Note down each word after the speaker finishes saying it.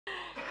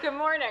Good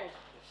morning.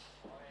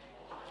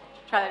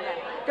 Try that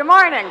again. Good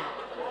morning.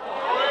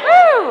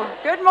 Woo!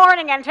 Good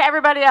morning, and to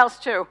everybody else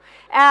too,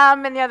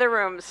 in the other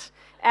rooms.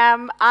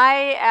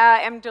 I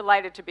am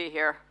delighted to be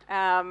here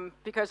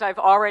because I've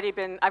already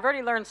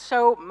learned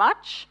so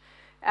much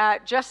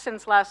just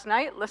since last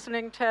night,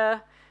 listening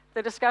to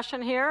the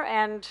discussion here.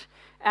 And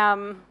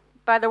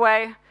by the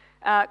way,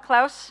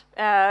 Klaus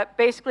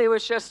basically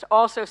was just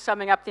also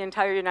summing up the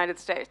entire United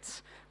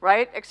States,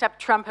 right?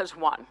 Except Trump has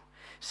won.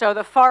 So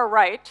the far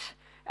right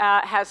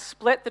has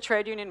split the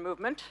trade union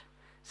movement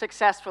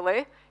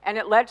successfully, and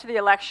it led to the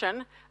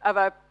election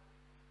of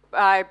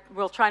I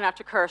will try not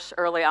to curse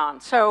early on.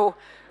 So,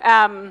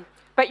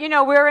 but you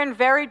know, we're in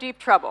very deep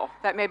trouble.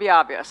 That may be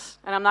obvious,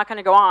 and I'm not going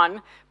to go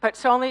on, but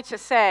it's only to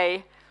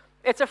say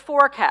it's a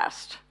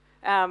forecast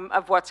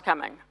of what's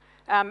coming.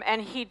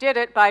 And he did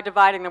it by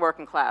dividing the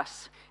working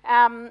class.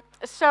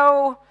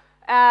 So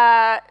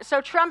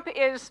Trump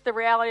is the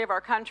reality of our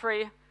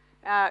country.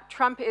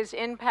 Trump is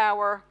in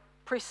power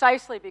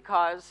precisely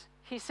because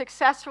he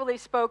successfully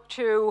spoke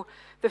to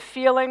the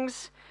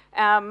feelings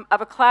of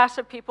a class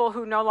of people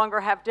who no longer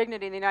have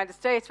dignity in the United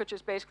States, which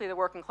is basically the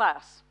working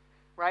class,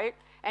 right?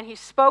 And he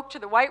spoke to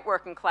the white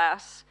working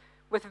class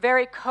with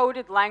very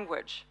coded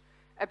language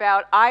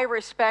about, I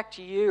respect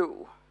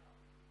you,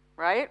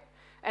 right?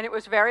 And it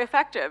was very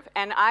effective.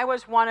 And I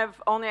was one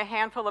of only a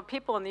handful of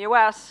people in the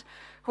US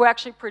who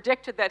actually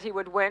predicted that he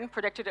would win,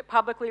 predicted it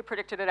publicly,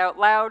 predicted it out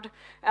loud.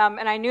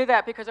 And I knew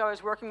that because I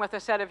was working with a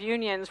set of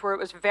unions where it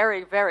was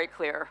very, very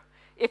clear.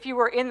 If you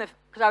were in the,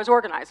 because I was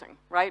organizing,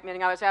 right?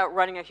 Meaning I was out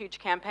running a huge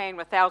campaign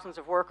with thousands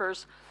of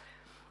workers.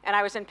 And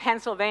I was in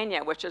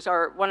Pennsylvania, which is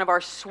one of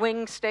our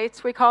swing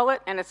states, we call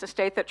it. And it's a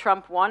state that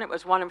Trump won. It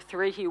was one of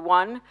 3 he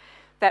won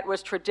that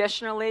was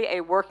traditionally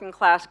a working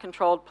class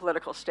controlled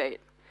political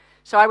state.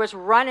 So I was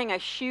running a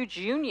huge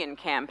union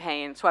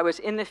campaign. So I was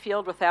in the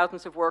field with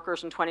thousands of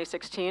workers in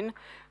 2016.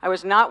 I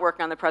was not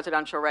working on the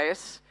presidential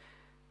race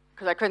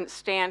because I couldn't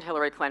stand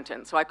Hillary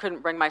Clinton. So I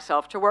couldn't bring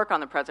myself to work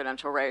on the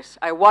presidential race.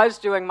 I was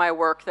doing my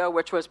work, though,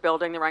 which was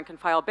building the rank and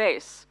file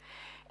base.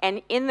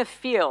 And in the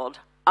field,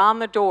 on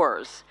the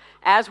doors,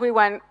 as we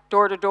went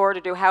door to door to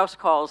do house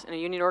calls in a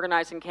union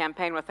organizing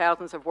campaign with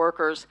thousands of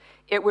workers,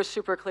 it was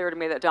super clear to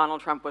me that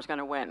Donald Trump was going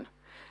to win.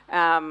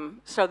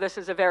 So this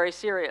is a very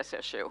serious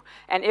issue.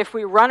 And if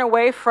we run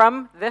away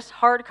from this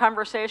hard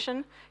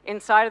conversation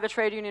inside of the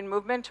trade union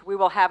movement, we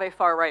will have a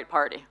far-right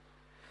party.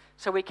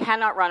 So we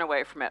cannot run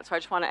away from it. So I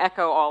just want to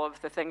echo all of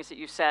the things that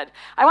you said.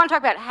 I want to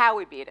talk about how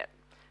we beat it.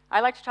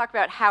 I like to talk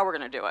about how we're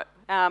going to do it.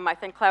 I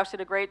think Klaus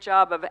did a great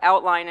job of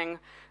outlining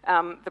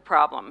the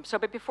problem.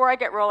 But before I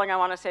get rolling, I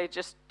want to say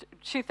just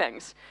 2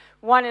 things.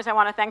 One is I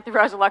want to thank the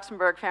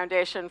Rosa-Luxemburg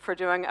Foundation for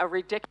doing a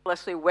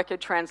ridiculously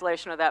wicked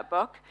translation of that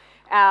book.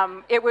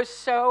 It was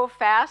so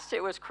fast,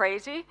 it was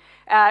crazy.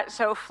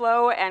 So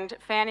Flo and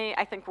Fanny,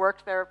 I think,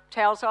 worked their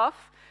tails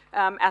off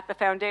at the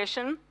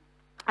foundation.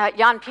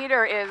 Jan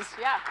Peter is,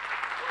 yeah.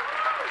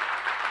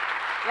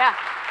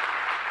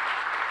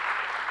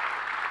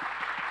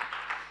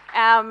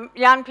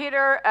 Jan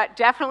Peter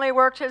definitely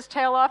worked his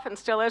tail off and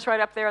still is right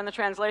up there in the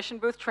translation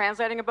booth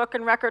translating a book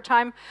in record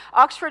time.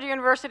 Oxford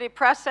University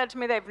Press said to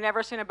me they've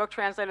never seen a book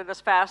translated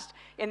this fast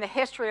in the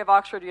history of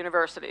Oxford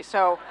University.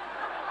 So,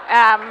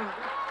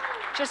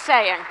 just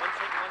saying.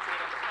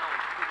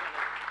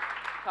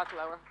 Talk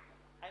lower.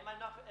 Einmal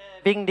noch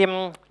wegen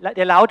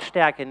der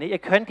Lautstärke. Ne? Ihr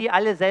könnt die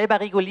alle selber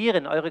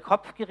regulieren. Eure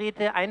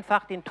Kopfgeräte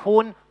einfach den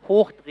Ton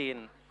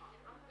hochdrehen.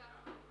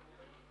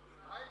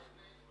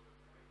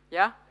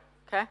 Yeah?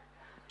 Okay.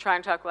 Try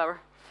and talk lower.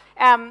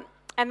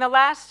 And the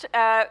last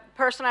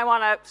person I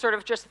want to sort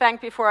of just thank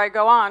before I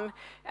go on,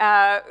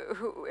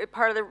 who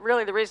part of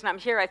the reason I'm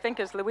here, I think,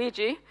 is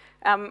Luigi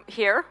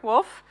here,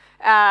 Wolf,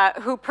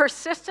 who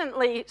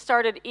persistently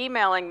started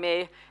emailing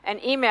me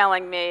and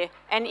emailing me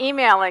and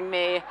emailing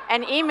me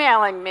and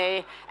emailing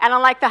me. And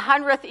on like the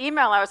 100th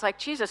email, I was like,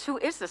 Jesus, who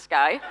is this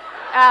guy?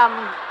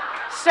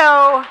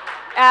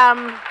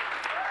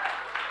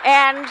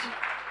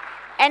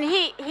 And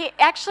he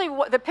actually,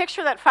 the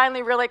picture that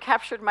finally really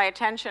captured my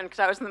attention, because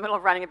I was in the middle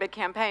of running a big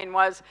campaign,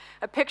 was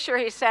a picture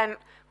he sent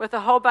with a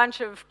whole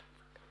bunch of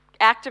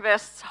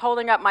activists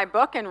holding up my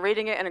book and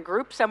reading it in a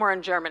group somewhere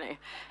in Germany.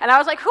 And I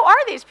was like, who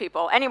are these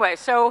people? Anyway,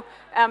 so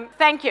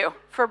thank you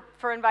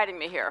for inviting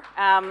me here.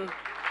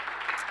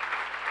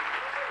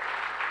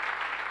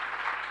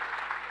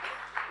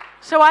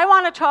 So I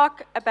want to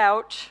talk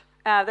about,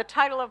 the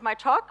title of my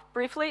talk,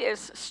 briefly,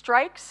 is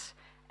Strikes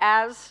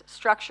as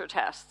Structure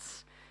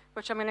Tests,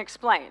 which I'm going to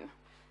explain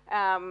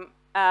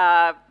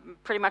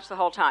pretty much the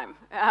whole time.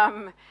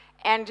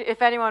 And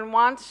if anyone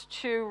wants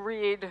to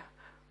read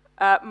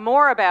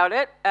more about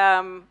it,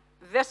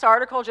 this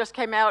article just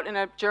came out in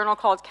a journal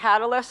called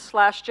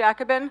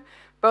Catalyst/Jacobin.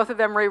 Both of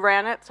them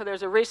reran it, so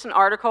there's a recent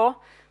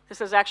article.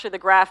 This is actually the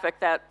graphic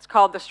that's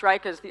called The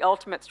Strike as the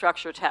Ultimate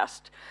Structure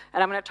Test.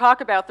 And I'm going to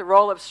talk about the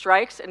role of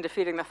strikes in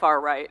defeating the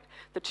far right.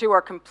 The two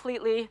are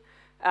completely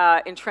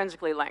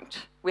intrinsically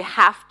linked. We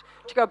have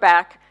to go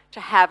back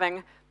to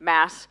having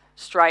mass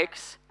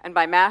strikes, and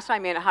by mass I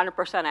mean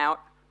 100% out,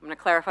 I'm going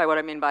to clarify what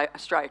I mean by a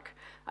strike.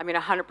 I mean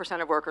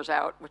 100% of workers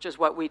out, which is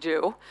what we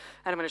do.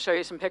 And I'm going to show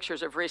you some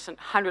pictures of recent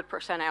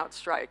 100% out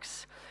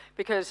strikes.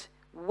 Because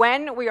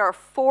when we are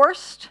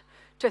forced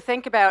to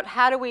think about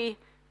how do we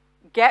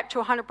get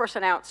to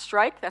 100% out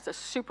strike, that's a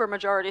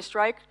supermajority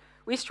strike,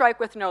 we strike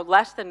with no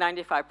less than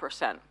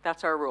 95%.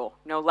 That's our rule,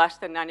 no less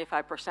than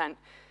 95%.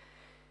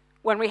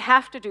 When we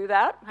have to do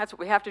that, that's what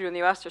we have to do in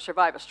the US to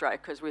survive a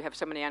strike, because we have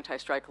so many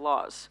anti-strike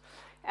laws.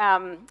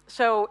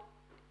 So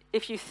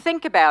if you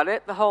think about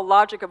it, the whole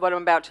logic of what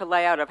I'm about to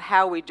lay out of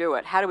how we do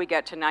it, how do we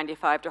get to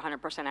 95 to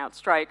 100% out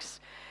strikes,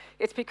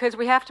 it's because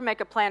we have to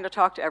make a plan to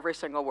talk to every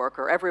single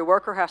worker. Every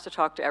worker has to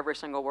talk to every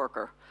single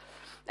worker.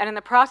 And in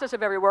the process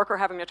of every worker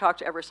having to talk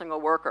to every single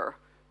worker,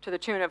 to the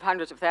tune of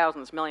hundreds of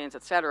thousands, millions,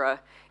 et cetera,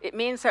 it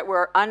means that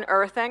we're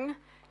unearthing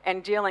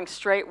and dealing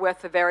straight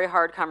with the very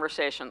hard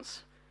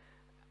conversations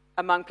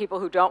among people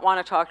who don't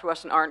want to talk to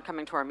us and aren't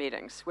coming to our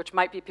meetings, which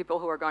might be people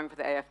who are going for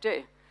the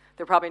AFD.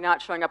 They're probably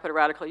not showing up at a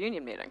radical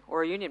union meeting,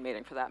 or a union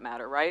meeting for that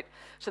matter, right?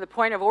 So the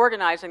point of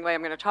organizing, the way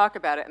I'm going to talk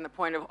about it, and the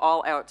point of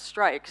all-out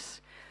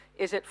strikes,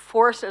 is it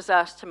forces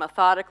us to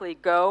methodically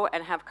go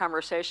and have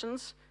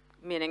conversations,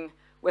 meaning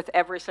with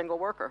every single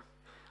worker.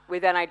 We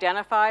then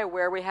identify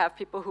where we have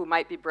people who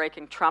might be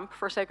breaking Trump,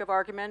 for sake of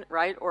argument,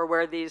 right, or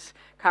where these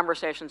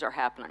conversations are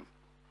happening.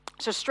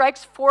 So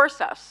strikes force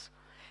us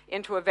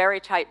into a very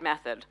tight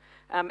method,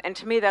 and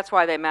to me, that's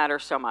why they matter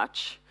so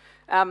much.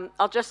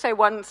 I'll just say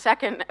 1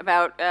 second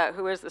about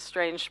who is the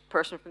strange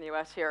person from the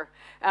US here.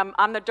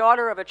 I'm the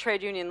daughter of a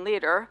trade union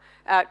leader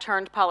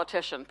turned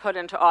politician, put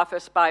into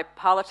office by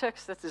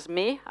politics. This is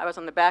me. I was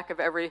on the back of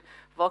every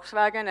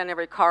Volkswagen and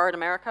every car in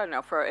America,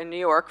 in New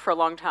York for a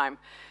long time.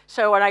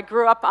 So when I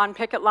grew up on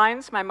picket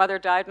lines, my mother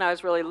died when I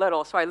was really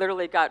little, so I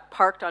literally got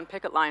parked on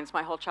picket lines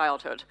my whole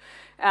childhood.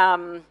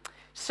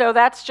 So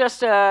that's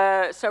just,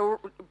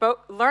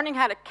 learning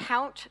how to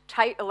count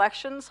tight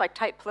elections, like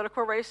tight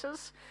political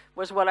races,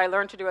 was what I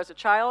learned to do as a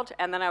child,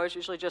 and then I was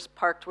usually just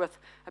parked with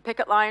a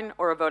picket line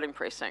or a voting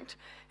precinct.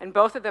 And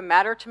both of them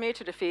matter to me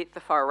to defeat the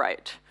far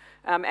right,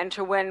 and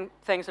to win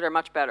things that are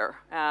much better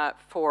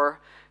for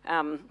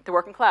the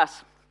working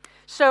class.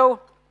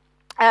 So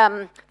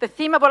the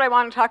theme of what I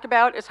want to talk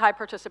about is high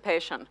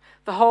participation.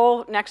 The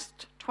whole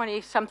next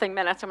 20-something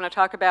minutes I'm going to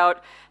talk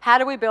about how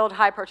do we build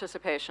high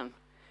participation.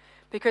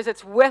 Because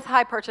it's with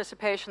high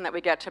participation that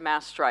we get to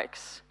mass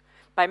strikes.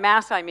 By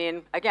mass, I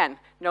mean, again,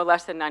 no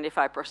less than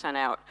 95%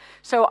 out.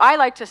 So I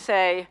like to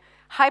say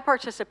high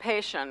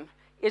participation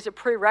is a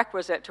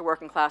prerequisite to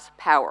working class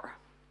power.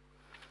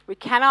 We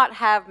cannot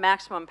have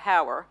maximum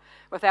power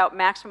without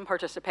maximum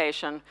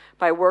participation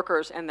by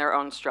workers in their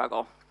own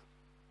struggle.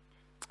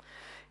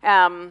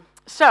 But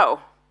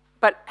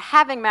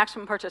having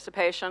maximum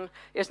participation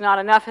is not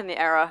enough in the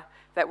era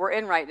that we're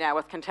in right now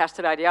with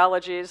contested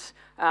ideologies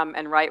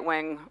and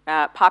right-wing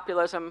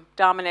populism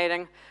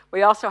dominating.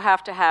 We also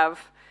have to have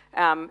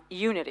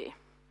unity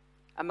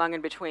among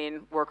and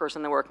between workers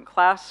and the working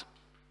class,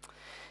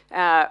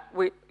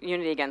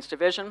 unity against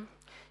division.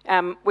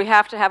 We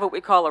have to have what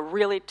we call a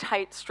really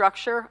tight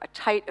structure, a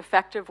tight,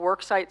 effective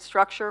worksite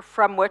structure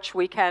from which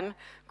we can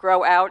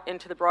grow out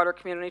into the broader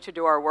community to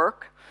do our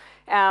work.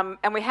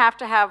 And we have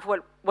to have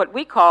what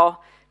we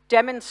call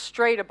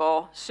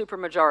demonstratable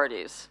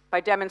supermajorities. By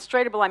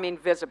demonstratable, I mean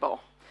visible.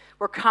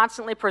 We're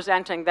constantly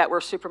presenting that we're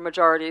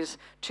supermajorities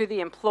to the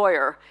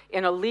employer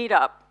in a lead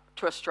up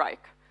to a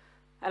strike.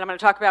 And I'm going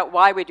to talk about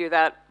why we do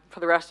that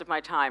for the rest of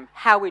my time,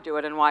 how we do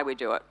it and why we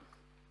do it.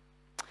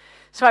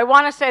 So I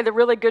want to say the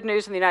really good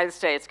news in the United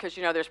States, because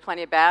you know there's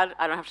plenty of bad.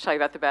 I don't have to tell you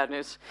about the bad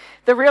news.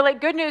 The really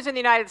good news in the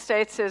United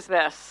States is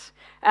this.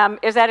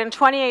 Is that in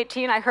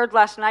 2018, I heard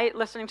last night,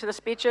 listening to the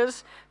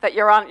speeches, that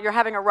you're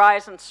having a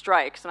rise in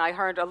strikes. And I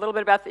heard a little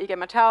bit about the IG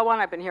Metall one.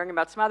 I've been hearing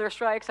about some other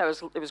strikes.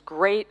 It was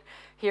great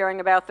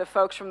hearing about the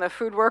folks from the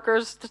food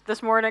workers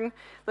this morning,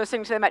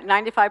 listening to them at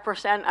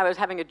 95%. I was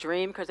having a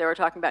dream because they were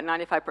talking about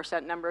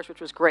 95% numbers, which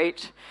was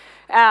great,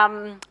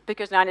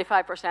 because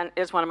 95%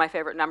 is one of my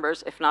favorite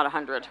numbers, if not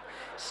 100.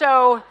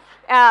 So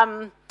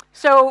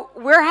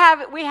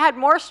we had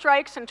more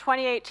strikes in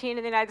 2018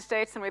 in the United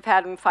States than we've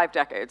had in 4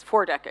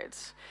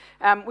 decades.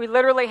 We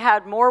literally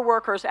had more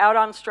workers out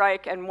on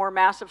strike and more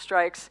massive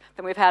strikes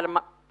than we've had,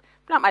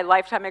 not my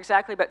lifetime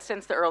exactly, but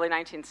since the early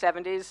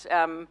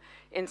 1970s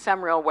in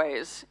some real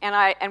ways.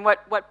 And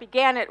what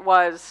began it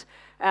was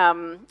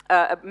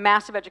a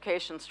massive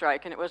education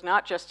strike, and it was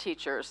not just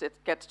teachers. It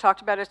gets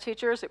talked about as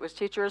teachers. It was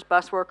teachers,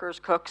 bus workers,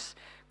 cooks,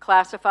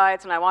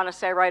 classifieds, and I want to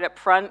say right up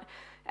front,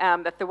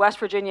 that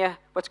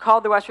what's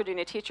called the West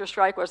Virginia teacher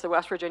strike was the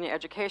West Virginia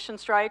education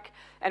strike.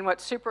 And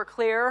what's super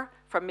clear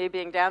from me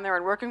being down there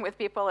and working with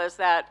people is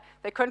that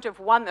they couldn't have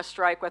won the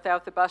strike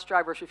without the bus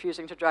drivers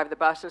refusing to drive the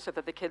buses so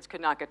that the kids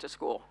could not get to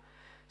school.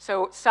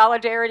 So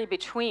solidarity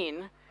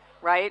between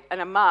right,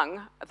 and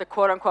among the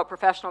quote-unquote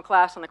professional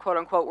class and the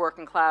quote-unquote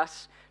working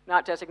class,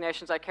 not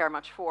designations I care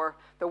much for.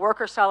 The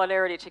worker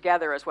solidarity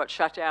together is what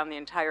shut down the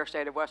entire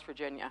state of West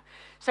Virginia.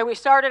 So we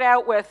started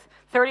out with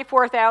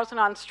 34,000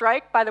 on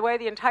strike. By the way,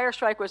 the entire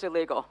strike was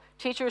illegal.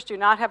 Teachers do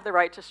not have the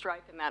right to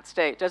strike in that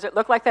state. Does it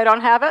look like they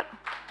don't have it?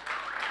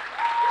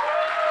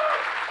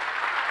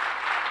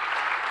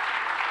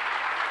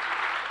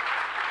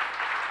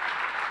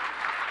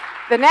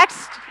 The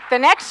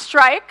next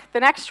strike,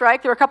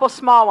 there were a couple of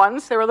small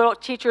ones. There were little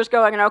teachers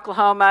going in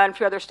Oklahoma and a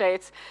few other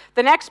states.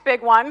 The next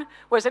big one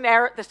was in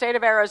the state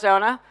of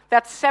Arizona.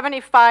 That's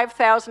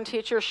 75,000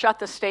 teachers shut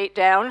the state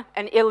down,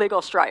 an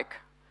illegal strike.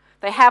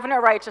 They have no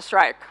right to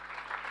strike.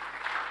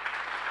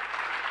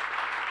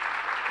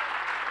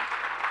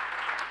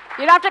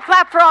 You don't have to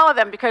clap for all of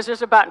them because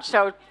there's a bunch,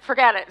 so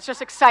forget it. It's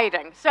just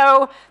exciting.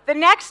 So the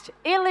next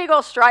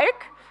illegal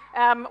strike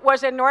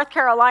was in North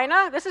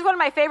Carolina. This is one of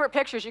my favorite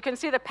pictures. You can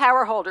see the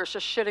power holders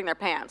just shitting their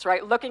pants,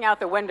 right, looking out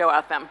the window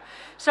at them.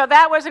 So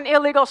that was an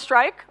illegal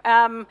strike.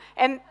 And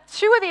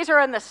two of these are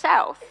in the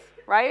South,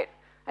 right?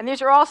 And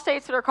these are all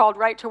states that are called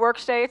right-to-work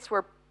states,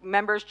 where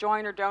members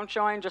join or don't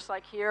join, just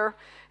like here.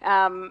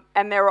 And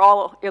they're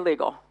all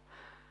illegal.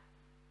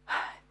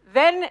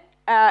 Then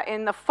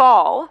in the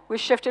fall, we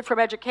shifted from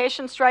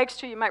education strikes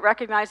to, you might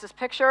recognize this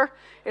picture.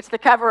 It's the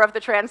cover of the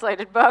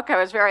translated book. I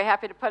was very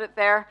happy to put it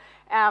there.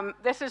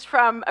 This is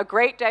from a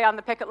great day on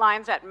the picket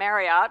lines at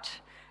Marriott.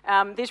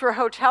 These were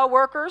hotel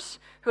workers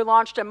who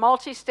launched a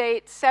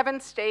multi-state,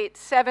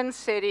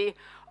 seven-city,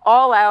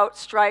 all-out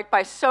strike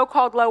by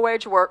so-called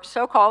low-wage,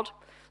 so-called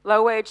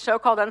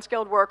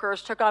unskilled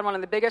workers, took on one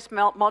of the biggest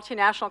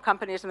multinational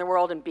companies in the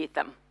world and beat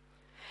them.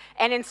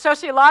 And in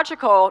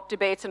sociological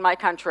debates in my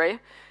country,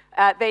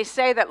 they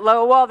say that,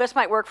 well, this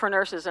might work for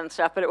nurses and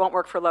stuff, but it won't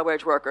work for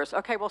low-wage workers.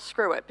 Okay, well,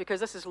 screw it,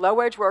 because this is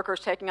low-wage workers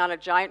taking on a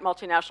giant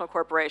multinational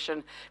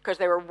corporation because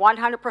they were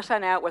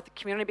 100% out with the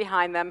community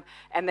behind them,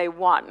 and they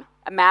won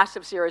a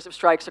massive series of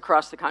strikes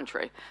across the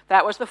country.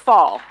 That was the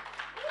fall.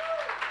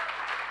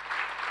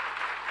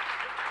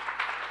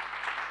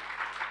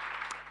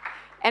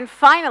 And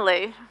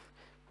finally,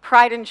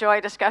 pride and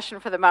joy discussion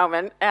for the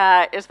moment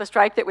is the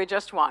strike that we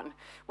just won,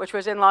 which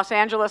was in Los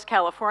Angeles,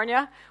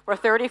 California, where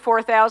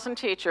 34,000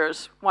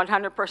 teachers,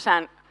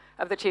 100%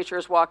 of the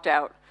teachers walked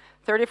out.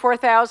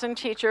 34,000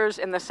 teachers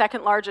in the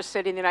second largest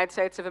city in the United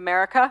States of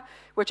America,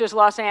 which is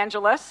Los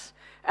Angeles.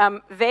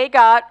 They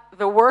got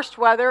the worst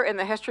weather in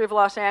the history of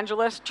Los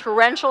Angeles,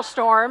 torrential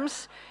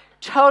storms,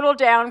 total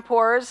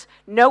downpours.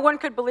 No one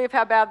could believe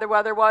how bad the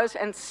weather was,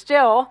 and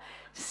still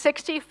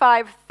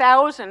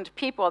 65,000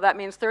 people, that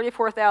means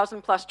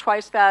 34,000 plus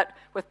twice that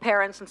with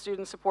parents and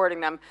students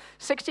supporting them.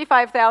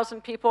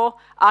 65,000 people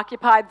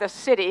occupied the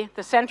city,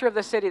 the center of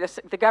the city,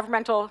 the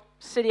governmental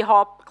city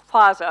hall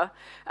plaza,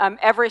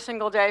 every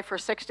single day for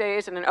 6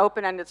 days in an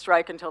open-ended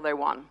strike until they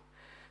won.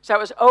 So it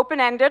was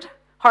open-ended,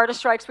 hardest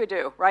strikes we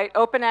do, right?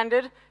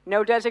 Open-ended,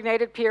 no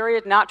designated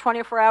period, not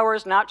 24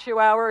 hours, not 2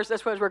 hours.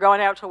 This was, we're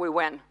going out till we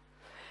win.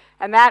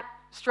 And that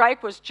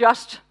strike was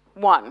just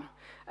won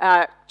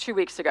 2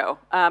 weeks ago.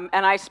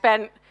 And I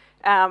spent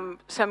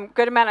some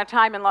good amount of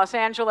time in Los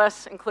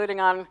Angeles, including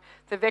on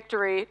the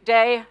Victory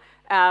Day,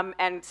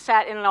 and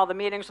sat in on all the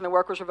meetings when the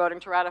workers were voting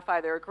to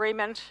ratify their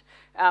agreement,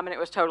 and it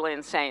was totally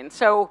insane.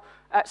 So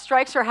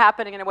strikes are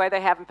happening in a way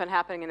they haven't been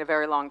happening in a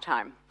very long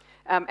time,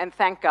 and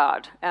thank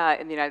God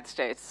in the United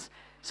States.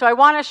 So I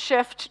want to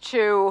shift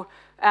to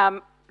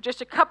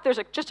just a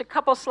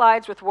couple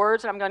slides with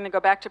words, and I'm going to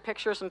go back to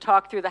pictures and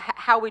talk through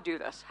how we do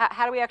this.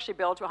 How do we actually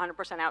build to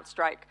 100% out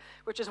strike,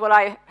 which is what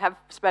I have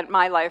spent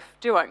my life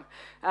doing,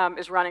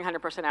 is running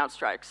 100% out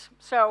strikes.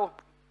 So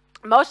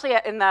mostly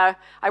I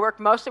work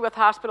mostly with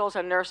hospitals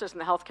and nurses in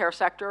the healthcare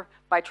sector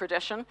by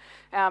tradition,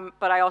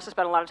 but I also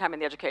spend a lot of time in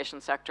the education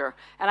sector.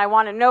 And I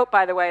want to note,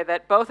 by the way,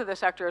 that both of the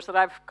sectors that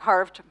I've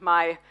carved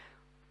my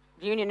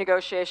union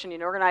negotiation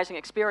and organizing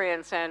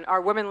experience in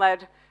are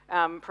women-led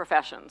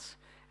professions.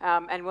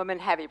 And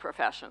women-heavy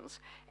professions.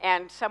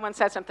 And someone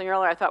said something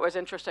earlier I thought was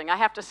interesting. I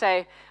have to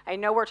say, I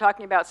know we're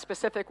talking about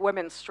specific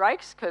women's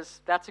strikes, because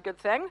that's a good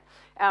thing,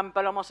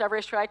 but almost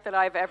every strike that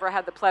I've ever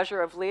had the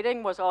pleasure of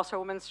leading was also a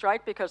women's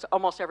strike, because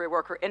almost every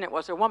worker in it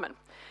was a woman.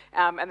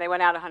 And they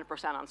went out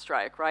 100% on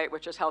strike, right,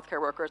 which is healthcare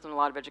workers and a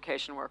lot of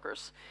education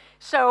workers.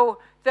 So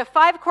the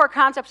 5 core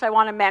concepts I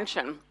want to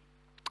mention,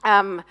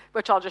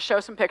 which I'll just show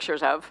some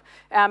pictures of,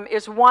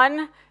 is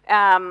one,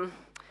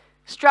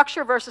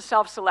 structure versus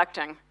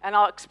self-selecting, and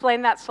I'll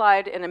explain that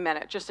slide in a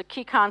minute. Just a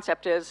key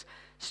concept is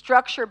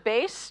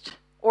structure-based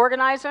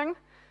organizing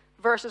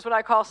versus what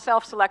I call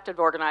self-selective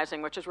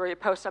organizing, which is where you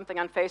post something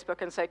on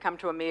Facebook and say, come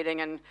to a meeting,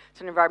 and it's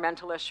an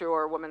environmental issue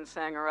or a women's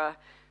thing or a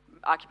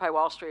Occupy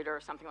Wall Street or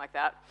something like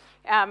that.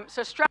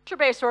 So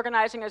structure-based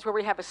organizing is where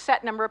we have a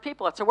set number of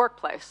people. It's a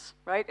workplace,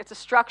 right? It's a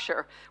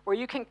structure where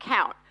you can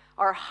count,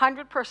 are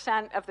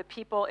 100% of the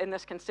people in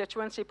this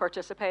constituency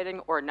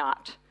participating or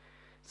not?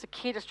 It's the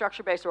key to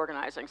structure-based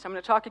organizing. So I'm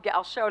going to talk again.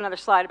 I'll show another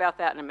slide about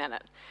that in a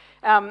minute.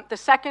 The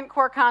second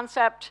core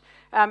concept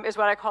is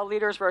what I call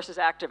leaders versus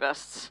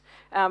activists.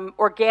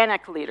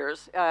 Organic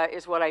leaders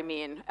is what I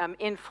mean.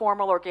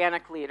 Informal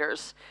organic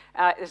leaders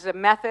is a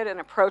method and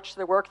approach to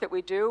the work that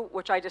we do,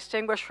 which I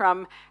distinguish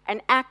from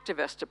an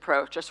activist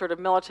approach, a sort of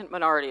militant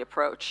minority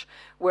approach,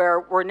 where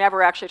we're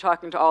never actually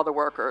talking to all the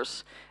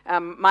workers.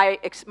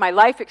 My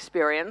life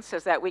experience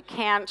is that we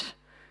can't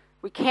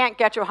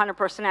get to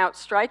 100% out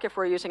strike if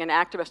we're using an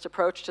activist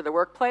approach to the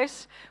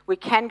workplace. We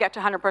can get to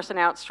 100%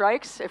 out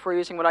strikes if we're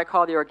using what I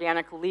call the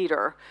organic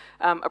leader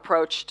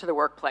approach to the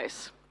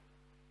workplace.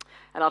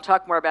 And I'll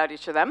talk more about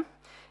each of them.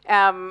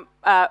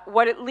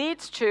 What it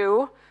leads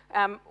to,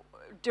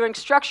 doing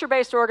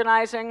structure-based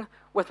organizing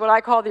with what I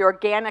call the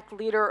organic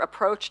leader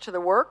approach to the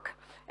work,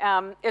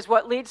 is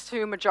what leads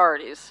to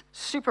majorities,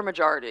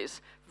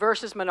 supermajorities,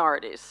 versus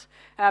minorities.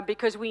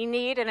 Because we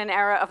need, in an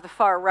era of the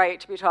far right,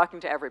 to be talking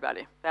to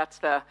everybody. That's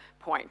the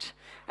point.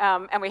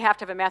 And we have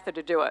to have a method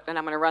to do it, and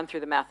I'm going to run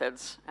through the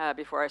methods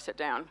before I sit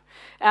down.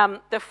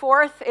 The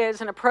fourth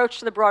is an approach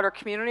to the broader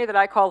community that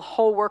I call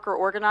whole worker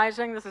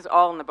organizing. This is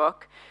all in the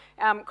book,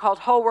 called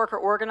whole worker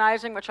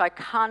organizing, which I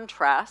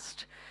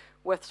contrast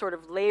with sort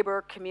of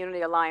labor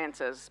community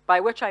alliances,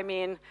 by which I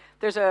mean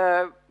there's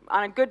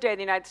on a good day in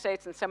the United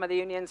States and some of the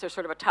unions, there's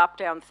sort of a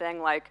top-down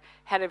thing like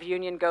head of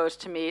union goes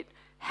to meet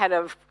head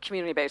of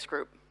community-based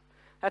group.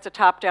 That's a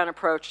top-down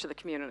approach to the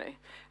community.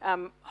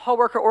 Whole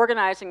worker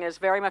organizing is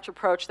very much an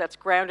approach that's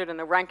grounded in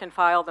the rank and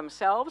file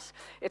themselves.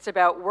 It's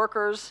about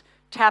workers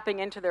tapping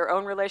into their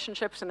own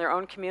relationships in their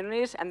own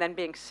communities and then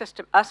being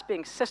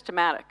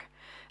systematic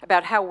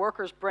about how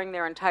workers bring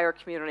their entire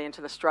community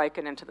into the strike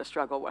and into the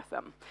struggle with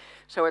them.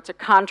 So it's a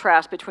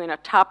contrast between a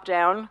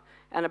top-down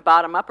and a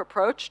bottom-up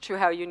approach to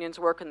how unions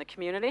work in the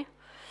community.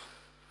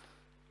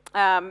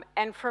 And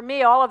for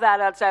me, all of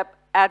that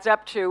adds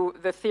up to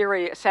the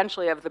theory,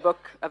 essentially, of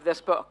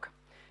this book,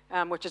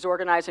 which is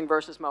organizing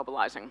versus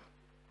mobilizing.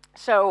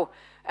 So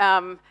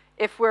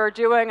if we're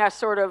doing a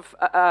sort of,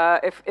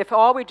 if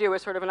all we do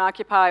is sort of an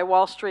Occupy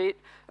Wall Street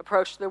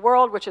approach to the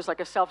world, which is like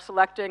a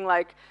self-selecting,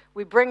 like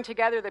we bring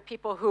together the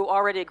people who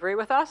already agree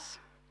with us.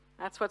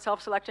 That's what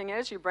self-selecting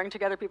is. You bring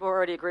together people who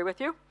already agree with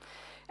you.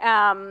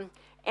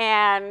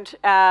 And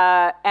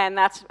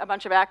that's a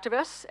bunch of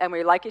activists, and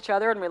we like each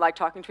other, and we like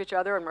talking to each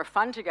other, and we're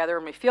fun together,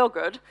 and we feel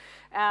good.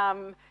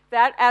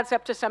 That adds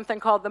up to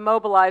something called the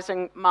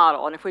mobilizing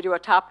model. And if we do a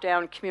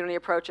top-down community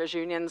approach as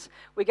unions,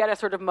 we get a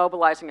sort of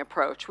mobilizing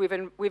approach.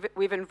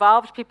 We've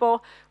involved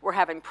people, we're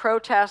having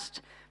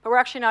protest, but we're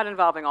actually not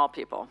involving all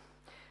people.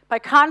 By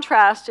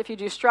contrast, if you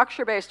do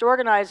structure-based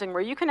organizing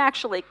where you can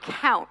actually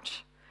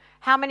count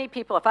how many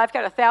people, if I've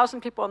got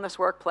 1,000 people in this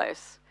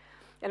workplace,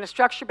 in a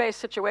structure-based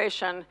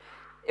situation,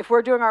 if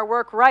we're doing our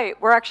work right,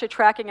 we're actually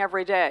tracking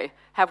every day.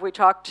 Have we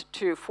talked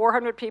to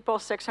 400 people,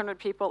 600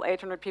 people,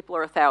 800 people,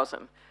 or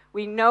 1,000?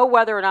 We know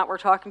whether or not we're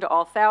talking to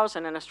all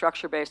 1,000 in a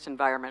structure-based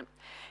environment.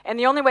 And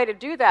the only way to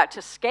do that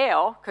to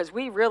scale, because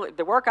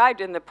the work I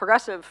did in the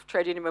progressive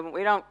trade union movement,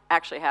 we don't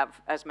actually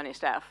have as many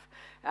staff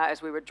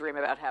as we would dream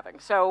about having.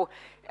 So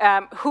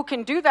who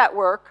can do that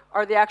work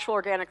are the actual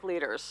organic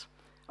leaders,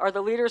 are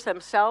the leaders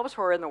themselves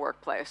who are in the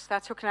workplace.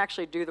 That's who can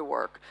actually do the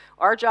work.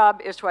 Our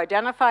job is to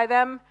identify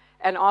them,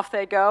 and off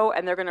they go,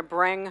 and they're going to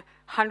bring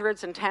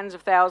hundreds and tens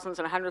of thousands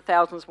and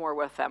 100,000s more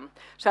with them.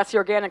 So that's the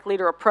organic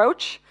leader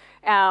approach,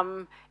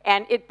 and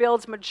it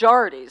builds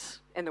majorities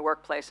in the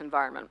workplace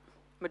environment.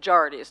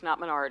 Majorities, not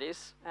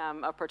minorities,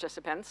 of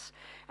participants.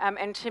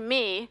 And to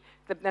me,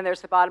 then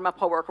there's the bottom-up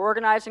whole worker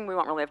organizing. We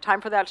won't really have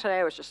time for that today.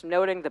 I was just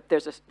noting that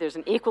there's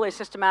an equally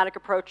systematic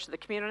approach to the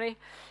community,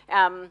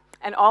 and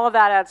all of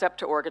that adds up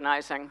to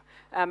organizing.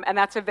 And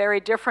that's a very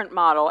different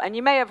model. And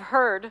you may have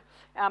heard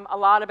a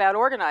lot about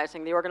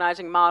organizing, the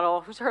organizing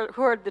model.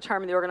 Who heard the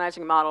term the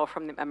organizing model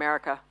from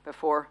America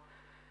before?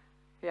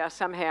 Yeah,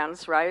 some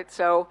hands, right?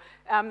 So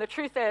the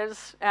truth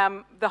is,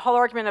 the whole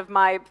argument of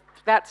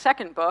that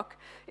second book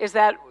is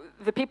that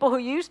the people who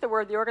used the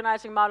word the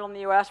organizing model in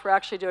the US were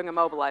actually doing a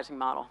mobilizing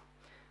model.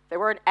 They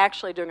weren't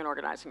actually doing an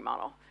organizing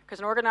model, because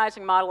an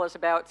organizing model is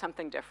about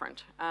something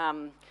different,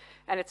 and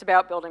it's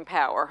about building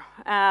power.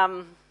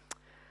 Yeah.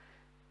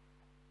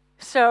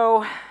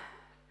 So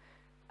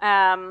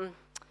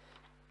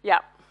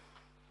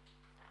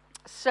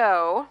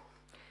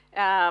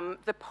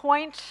the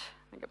point,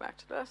 let me go back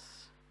to this.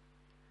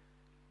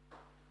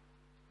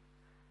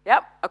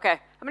 Yep, okay.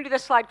 I'm going to do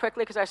this slide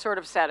quickly because I sort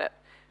of said it.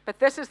 But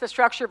this is the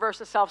structure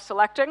versus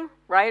self-selecting,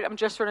 right? I'm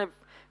just sort of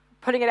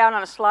putting it out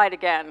on a slide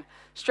again.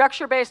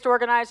 Structure-based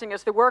organizing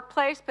is the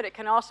workplace, but it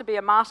can also be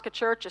a mosque, a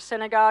church, a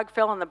synagogue,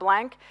 fill in the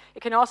blank.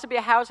 It can also be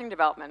a housing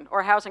development or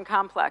a housing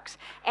complex.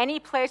 Any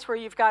place where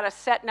you've got a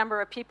set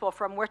number of people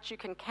from which you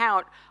can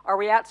count, are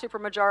we at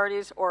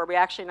supermajorities or are we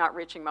actually not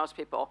reaching most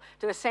people?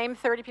 Do the same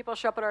 30 people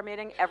show up at our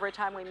meeting every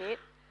time we meet?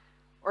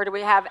 Or do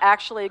we have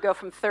actually go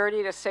from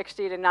 30 to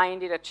 60 to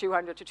 90 to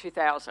 200 to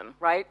 2,000,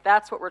 right?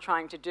 That's what we're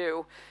trying to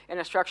do in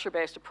a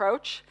structure-based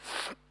approach.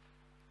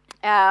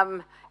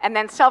 And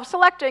then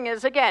self-selecting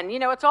is, again, you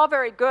know, it's all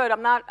very good.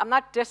 I'm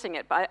not dissing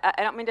it, but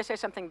I don't mean to say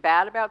something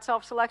bad about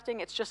self-selecting.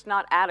 It's just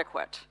not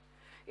adequate.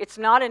 It's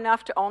not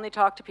enough to only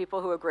talk to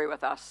people who agree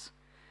with us.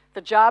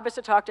 The job is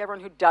to talk to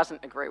everyone who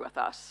doesn't agree with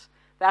us.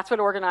 That's what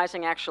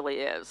organizing actually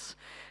is.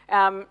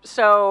 And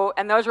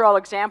those are all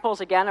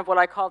examples, again, of what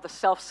I call the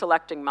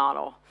self-selecting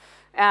model.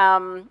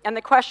 And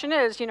the question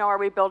is, you know, are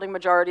we building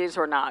majorities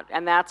or not?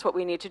 And that's what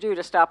we need to do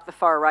to stop the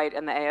far right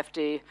and the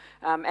AfD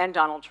and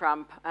Donald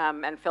Trump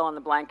and fill in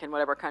the blank in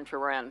whatever country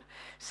we're in.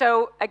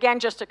 So again,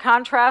 just to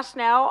contrast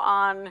now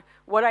on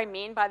what I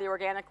mean by the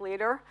organic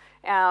leader,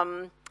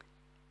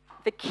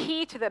 the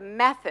key to the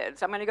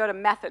methods, I'm going to go to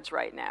methods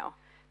right now.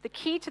 The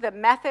key to the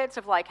methods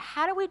of, like,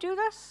 how do we do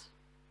this?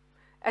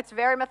 It's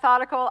very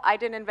methodical. I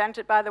didn't invent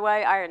it, by the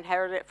way. I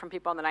inherited it from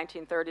people in the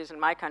 1930s in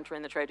my country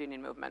in the trade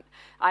union movement.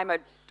 I'm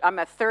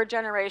a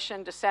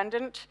third-generation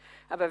descendant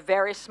of a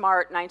very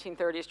smart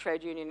 1930s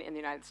trade union in the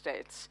United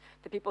States.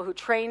 The people who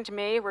trained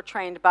me were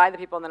trained by the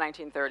people in the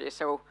 1930s,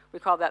 so we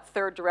call that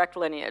third direct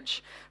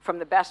lineage from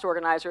the best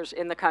organizers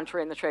in the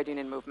country in the trade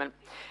union movement.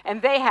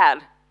 And they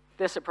had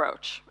this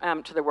approach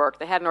to the work.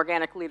 They had an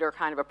organic leader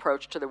kind of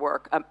approach to the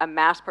work, a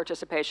mass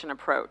participation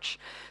approach.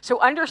 So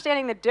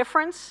understanding the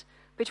difference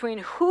between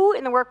who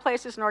in the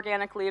workplace is an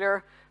organic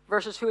leader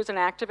versus who is an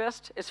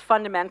activist is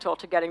fundamental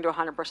to getting to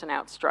 100%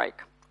 out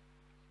strike.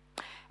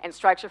 And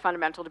strikes are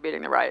fundamental to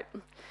beating the right.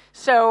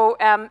 So,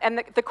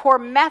 and the core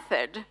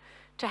method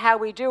to how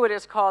we do it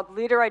is called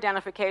leader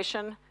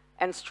identification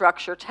and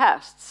structure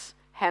tests.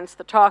 Hence,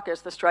 the talk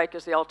is the strike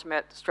is the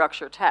ultimate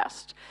structure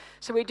test.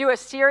 So we do a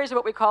series of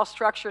what we call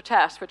structure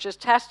tests, which is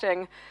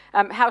testing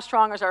how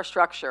strong is our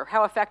structure,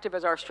 how effective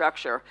is our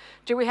structure.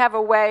 Do we have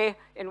a way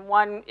in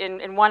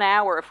 1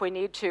 hour, if we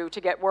need to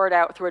get word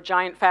out through a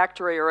giant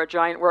factory or a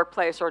giant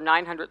workplace or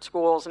 900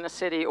 schools in a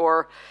city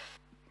or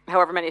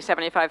however many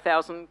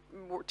 75,000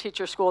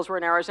 teacher schools were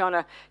in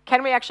Arizona,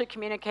 can we actually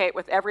communicate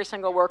with every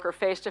single worker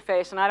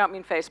face-to-face? And I don't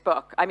mean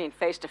Facebook, I mean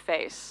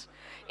face-to-face,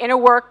 in a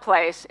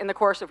workplace in the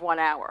course of 1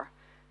 hour.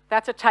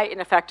 That's a tight and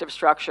effective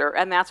structure,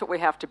 and that's what we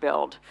have to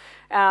build.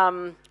 So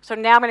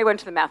now I'm going to go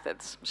into the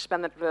methods.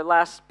 Spend the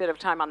last bit of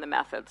time on the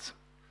methods.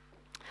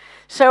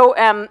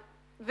 So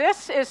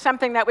this is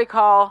something that we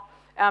call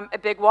a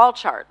big wall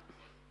chart.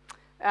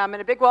 And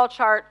a big wall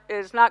chart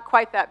is not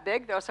quite that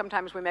big, though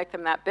sometimes we make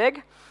them that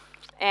big.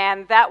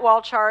 And that wall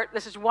chart,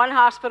 this is one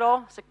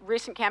hospital. It's a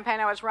recent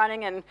campaign I was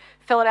running in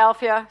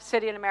Philadelphia,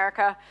 city in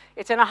America.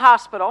 It's in a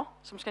hospital,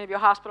 so I'm just going to give you a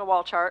hospital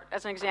wall chart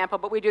as an example,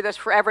 but we do this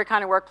for every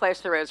kind of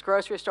workplace there is,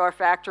 grocery store,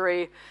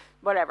 factory,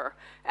 whatever.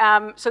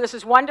 So this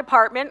is one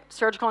department,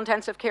 surgical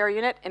intensive care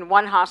unit in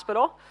one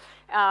hospital.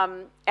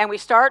 And we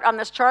start on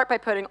this chart by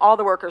putting all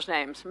the workers'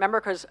 names.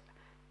 Remember, because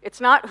it's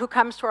not who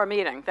comes to our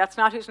meeting. That's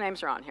not whose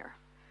names are on here.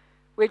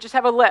 We just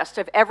have a list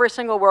of every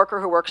single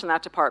worker who works in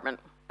that department.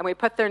 And we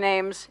put their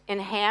names in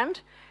hand,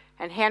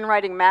 and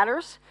handwriting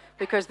matters,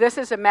 because this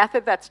is a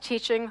method that's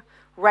teaching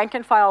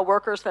rank-and-file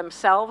workers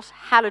themselves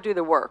how to do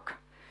the work.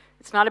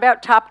 It's not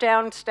about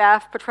top-down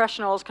staff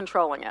professionals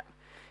controlling it.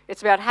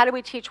 It's about how do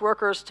we teach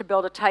workers to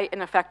build a tight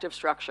and effective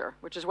structure,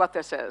 which is what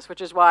this is,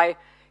 which is why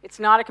it's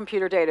not a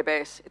computer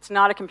database. It's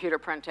not a computer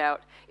printout.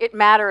 It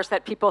matters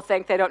that people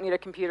think they don't need a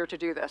computer to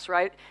do this,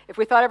 right? If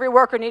we thought every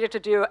worker needed to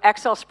do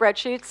Excel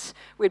spreadsheets,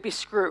 we'd be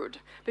screwed,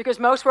 because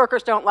most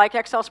workers don't like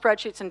Excel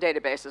spreadsheets and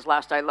databases,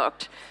 last I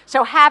looked.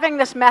 So having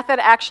this method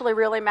actually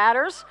really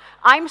matters.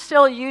 I'm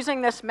still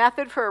using this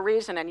method for a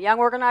reason, and young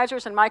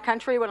organizers in my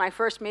country, when I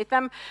first meet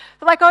them,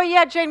 they're like, oh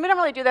yeah, Jane, we don't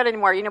really do that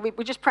anymore. You know,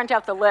 we just print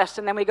out the list,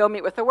 and then we go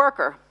meet with the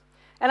worker.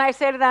 And I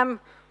say to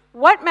them,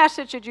 what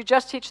message did you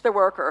just teach the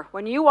worker?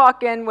 When you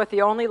walk in with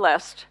the only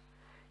list,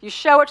 you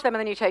show it to them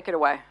and then you take it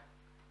away.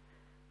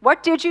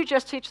 What did you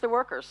just teach the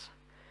workers?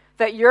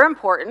 That you're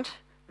important,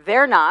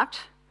 they're not,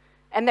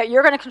 and that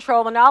you're going to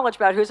control the knowledge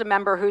about who's a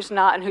member, who's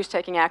not, and who's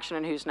taking action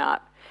and who's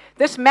not.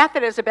 This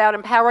method is about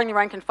empowering the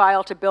rank and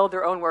file to build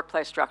their own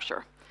workplace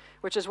structure,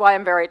 which is why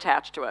I'm very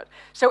attached to it.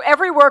 So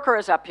every worker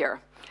is up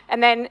here.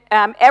 And then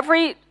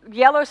every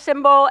yellow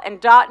symbol and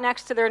dot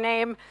next to their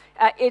name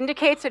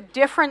indicates a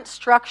different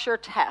structure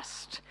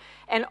test.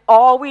 And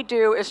all we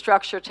do is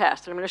structure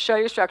test. And I'm going to show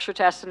you structure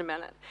test in a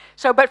minute.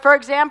 So, but for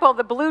example,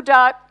 the blue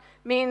dot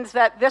means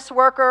that this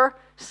worker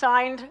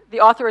signed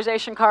the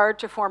authorization card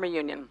to form a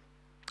union.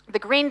 The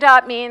green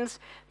dot means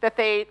that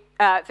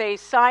they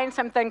signed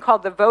something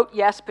called the Vote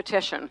Yes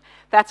petition.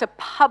 That's a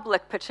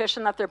public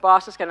petition that their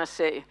boss is going to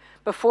see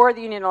before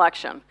the union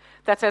election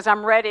that says,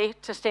 I'm ready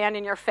to stand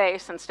in your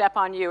face and step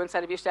on you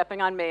instead of you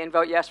stepping on me, and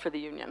vote yes for the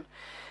union.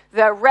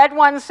 The red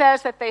one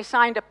says that they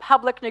signed a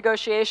public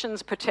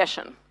negotiations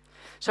petition.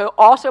 So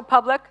also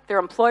public, their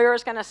employer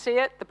is going to see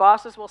it, the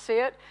bosses will see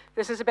it.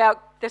 This is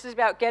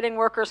about getting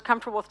workers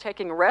comfortable with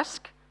taking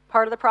risk,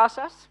 part of the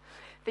process.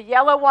 The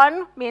yellow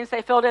one means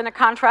they filled in a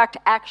contract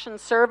action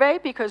survey,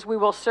 because we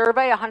will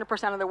survey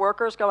 100% of the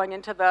workers going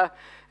into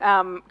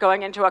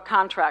a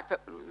contract.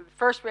 But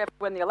first we have to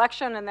win the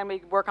election, and then we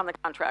work on the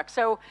contract.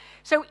 So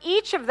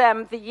each of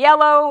them, the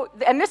yellow,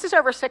 and this is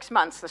over 6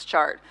 months, this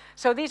chart.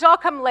 So these all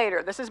come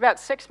later. This is about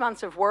 6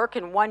 months of work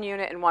in one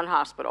unit in one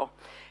hospital.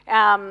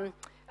 And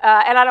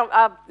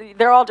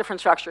they're all different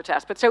structure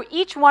tests. But so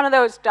each one of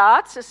those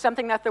dots is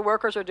something that the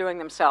workers are doing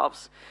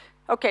themselves.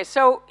 Okay,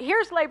 so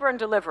here's labor and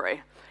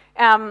delivery.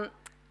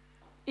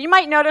 You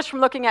might notice from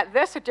looking at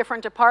this, a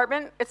different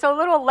department, it's a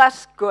little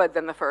less good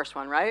than the first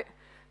one, right?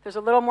 There's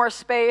a little more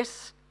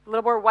space, a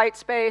little more white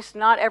space.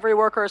 Not every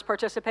worker is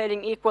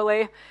participating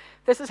equally.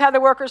 This is how the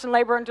workers in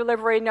labor and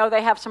delivery know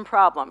they have some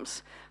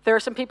problems. There are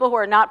some people who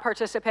are not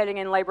participating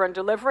in labor and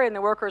delivery, and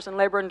the workers in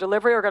labor and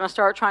delivery are going to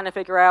start trying to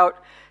figure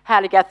out how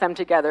to get them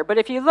together. But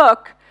if you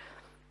look,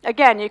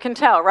 again, you can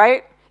tell,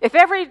 right? If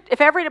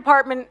every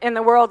department in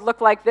the world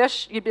looked like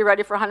this, you'd be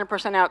ready for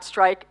 100% out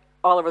strike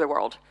all over the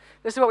world.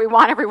 This is what we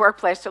want every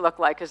workplace to look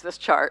like, is this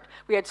chart.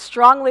 We had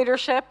strong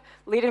leadership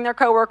leading their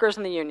coworkers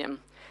in the union.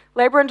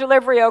 Labor and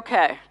delivery,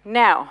 okay.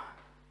 Now,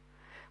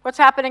 what's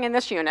happening in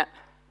this unit?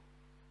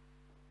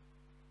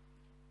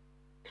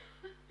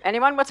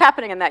 Anyone? What's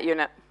happening in that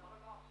unit?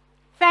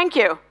 Thank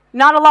you.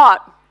 Not a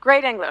lot.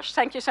 Great English.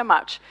 Thank you so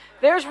much.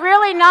 There's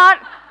really not,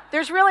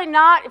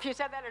 if you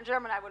said that in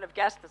German, I would have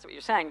guessed that's what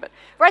you're saying, but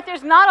right,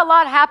 there's not a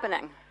lot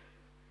happening.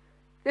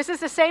 This is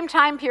the same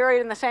time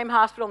period in the same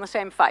hospital in the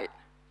same fight.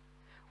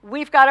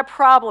 We've got a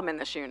problem in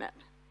this unit.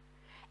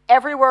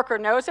 Every worker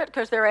knows it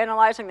because they're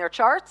analyzing their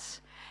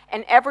charts,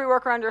 and every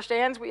worker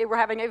understands we're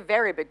having a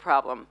very big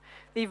problem.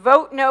 The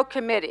Vote No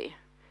committee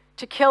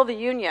to kill the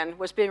union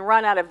was being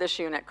run out of this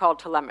unit called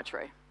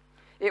telemetry.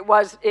 It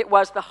was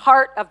the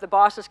heart of the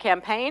boss's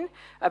campaign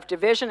of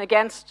division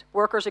against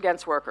workers.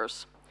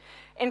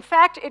 In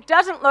fact, it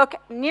doesn't look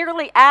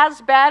nearly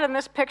as bad in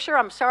this picture.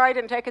 I'm sorry I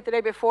didn't take it the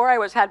day before.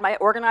 I had my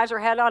organizer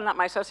hat on, not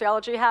my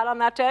sociology hat on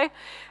that day.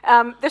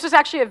 This is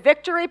actually a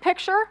victory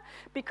picture,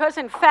 because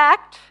in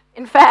fact,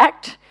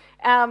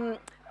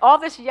 all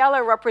this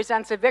yellow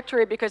represents a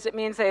victory, because it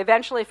means they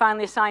eventually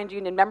finally signed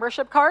union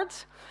membership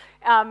cards.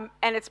 And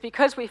it's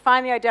because we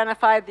finally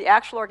identified the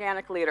actual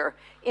organic leader.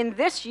 In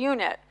this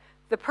unit,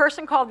 the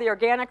person called the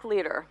organic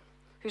leader,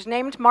 who's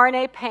named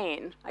Marne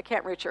Payne, I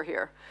can't reach her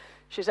here,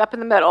 she's up in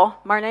the middle,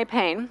 Marne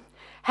Payne,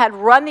 had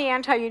run the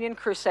anti-union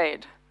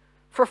crusade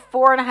for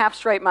 4.5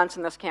 straight months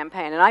in this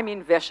campaign, and I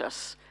mean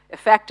vicious,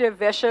 effective,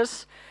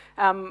 vicious,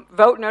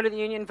 vote no to the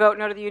union, vote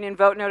no to the union,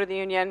 vote no to the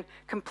union,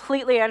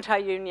 completely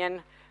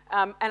anti-union.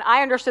 And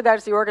I understood that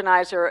as the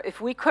organizer.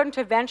 If we couldn't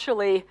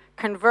eventually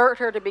convert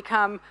her to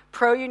become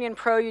pro-union,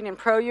 pro-union,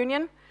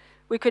 pro-union,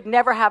 we could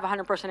never have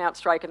 100% out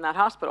strike in that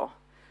hospital.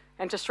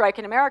 And to strike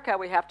in America,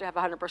 we have to have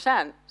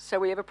 100%, so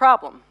we have a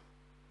problem.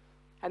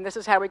 And this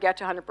is how we get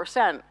to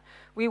 100%.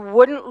 We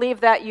wouldn't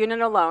leave that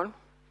unit alone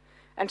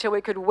until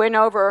we could win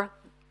over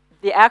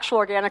the actual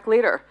organic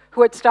leader,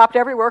 who had stopped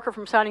every worker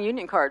from signing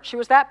union cards. She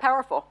was that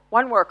powerful,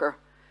 one worker.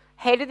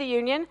 Hated the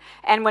union,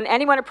 and when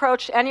anyone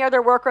approached any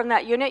other worker in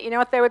that unit, you know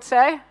what they would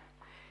say?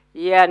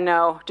 Yeah,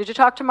 no. Did you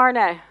talk to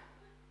Marne?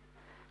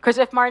 Because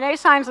if Marne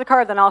signs the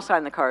card, then I'll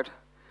sign the card.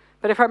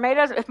 But if Marne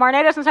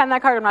doesn't sign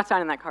that card, I'm not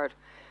signing that card.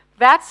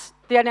 That's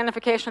the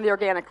identification of the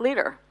organic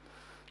leader.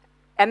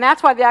 And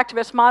that's why the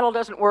activist model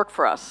doesn't work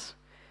for us.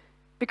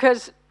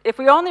 Because if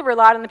we only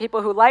relied on the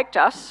people who liked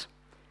us,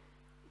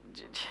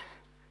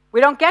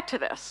 we don't get to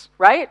this,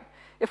 right?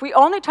 If we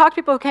only talked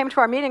to people who came to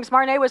our meetings,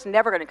 Marne was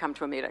never going to come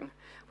to a meeting.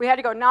 We had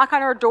to go knock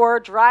on her door,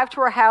 drive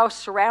to her house,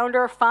 surround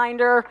her, find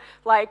her.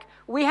 Like,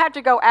 we had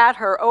to go at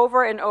her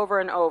over and over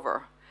and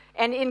over.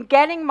 And in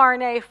getting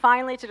Marne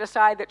finally to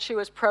decide that she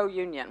was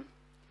pro-union,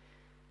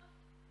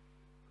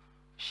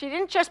 she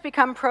didn't just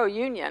become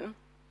pro-union.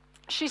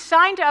 She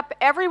signed up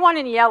everyone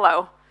in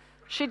yellow.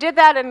 She did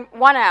that in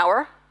 1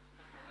 hour.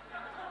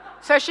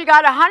 So she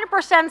got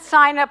 100%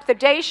 sign up the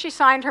day she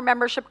signed her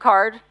membership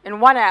card in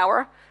 1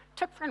 hour.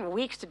 Took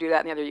weeks to do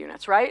that in the other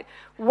units, right?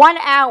 1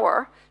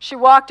 hour, she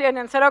walked in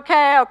and said,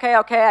 okay,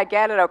 I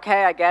get it,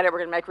 we're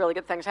going to make really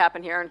good things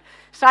happen here, and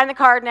sign the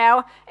card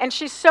now. And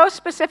she's so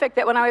specific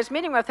that when I was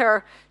meeting with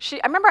her, I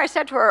remember I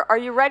said to her, are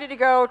you ready to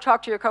go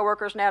talk to your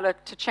coworkers now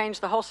to change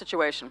the whole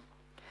situation?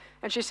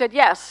 And she said,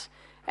 yes.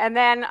 And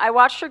then I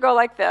watched her go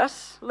like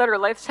this,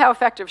 literally, this is how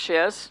effective she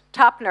is,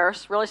 top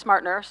nurse, really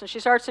smart nurse, and she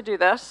starts to do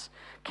this,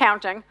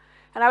 counting,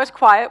 and I was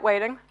quiet,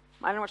 waiting.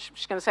 I don't know what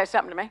she's going to say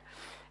something to me.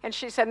 And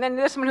she said, and then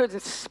this one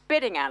who's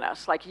spitting at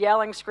us, like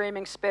yelling,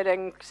 screaming,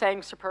 spitting,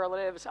 saying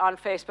superlatives on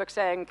Facebook,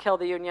 saying, kill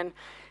the union.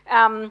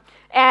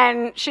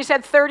 And she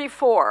said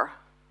 34.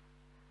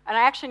 And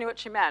I actually knew what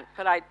she meant,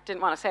 but I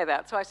didn't want to say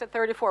that. So I said,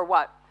 34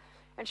 what?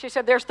 And she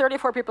said, there's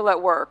 34 people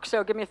at work,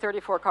 so give me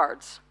 34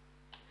 cards.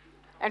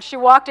 And she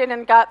walked in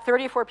and got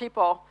 34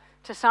 people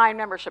to sign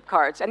membership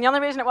cards. And the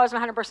only reason it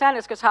wasn't 100%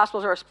 is because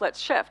hospitals are a split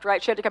shift,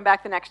 right? She had to come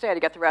back the next day to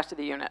get the rest of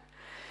the unit.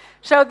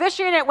 So this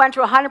unit went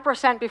to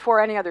 100%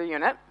 before any other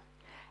unit.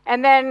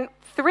 And then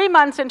 3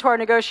 months into our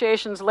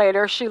negotiations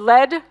later, she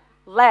led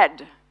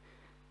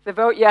the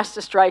vote yes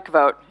to strike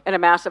vote in a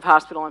massive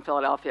hospital in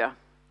Philadelphia.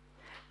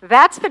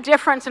 That's the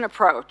difference in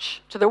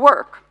approach to the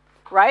work,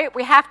 right?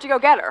 We have to go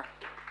get her.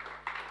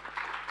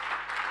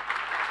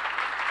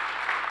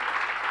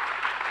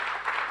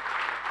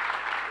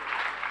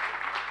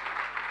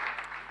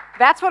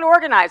 That's what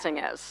organizing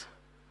is.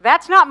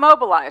 That's not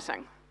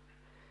mobilizing.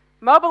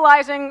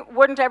 Mobilizing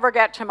wouldn't ever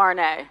get to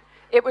Marnay.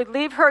 It would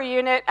leave her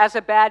unit as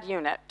a bad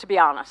unit, to be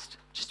honest.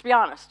 Just to be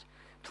honest.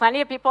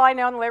 Plenty of people I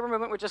know in the labor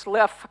movement would just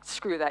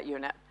screw that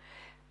unit.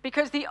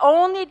 Because the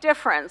only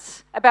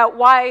difference about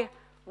why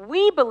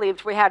we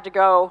believed we had to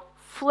go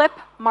flip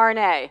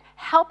Marnay,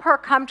 help her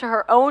come to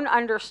her own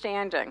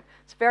understanding.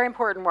 It's very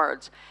important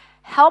words.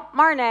 Help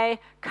Marnay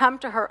come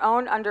to her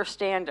own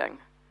understanding.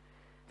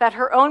 That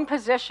her own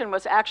position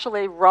was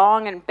actually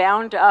wrong and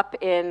bound up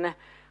in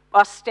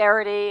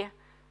austerity,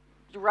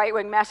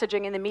 right-wing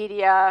messaging in the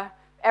media,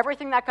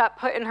 everything that got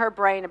put in her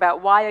brain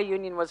about why a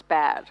union was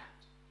bad.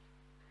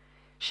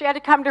 She had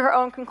to come to her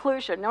own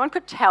conclusion. No one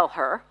could tell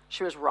her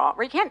she was wrong.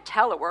 Or you can't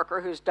tell a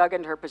worker who's dug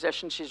into her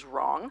position she's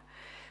wrong.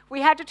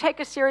 We had to take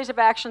a series of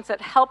actions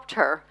that helped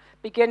her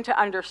begin to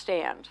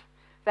understand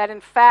that, in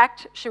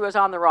fact, she was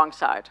on the wrong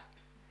side.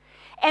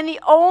 And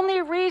the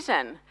only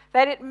reason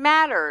that it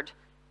mattered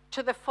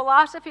to the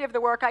philosophy of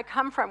the work I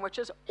come from, which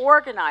is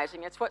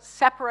organizing, it's what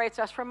separates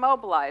us from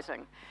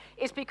mobilizing,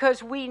 is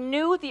because we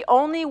knew the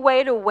only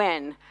way to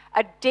win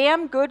a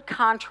damn good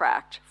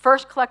contract,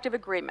 first collective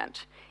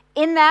agreement,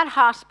 in that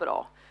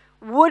hospital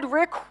would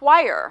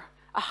require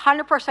a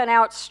 100%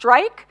 out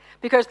strike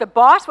because the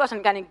boss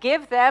wasn't going to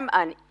give them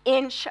an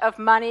inch of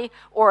money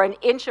or an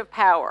inch of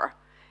power.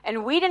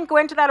 And we didn't go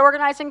into that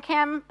organizing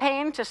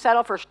campaign to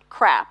settle for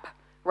crap,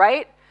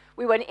 right?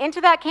 We went into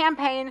that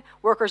campaign,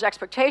 workers'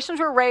 expectations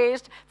were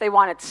raised, they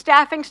wanted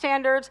staffing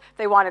standards,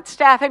 they wanted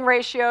staffing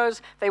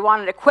ratios, they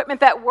wanted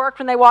equipment that worked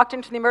when they walked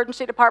into the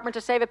emergency department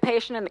to save a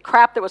patient and the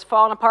crap that was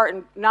falling apart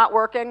and not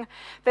working.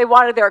 They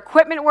wanted their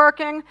equipment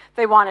working,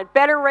 they wanted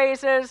better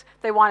raises,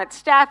 they wanted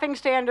staffing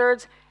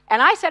standards.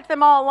 And I said to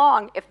them all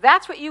along, if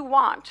that's what you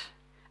want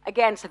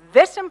against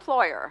this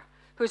employer,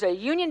 who's a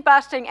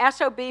union-busting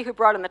SOB who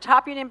brought in the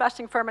top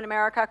union-busting firm in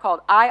America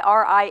called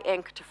IRI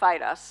Inc. to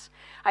fight us,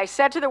 I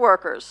said to the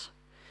workers,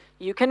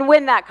 you can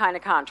win that kind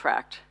of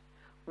contract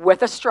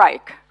with a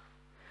strike.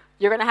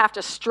 You're going to have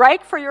to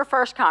strike for your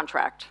first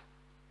contract.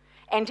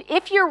 And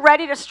if you're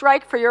ready to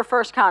strike for your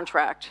first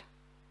contract,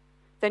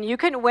 then you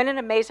can win an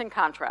amazing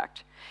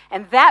contract.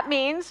 And that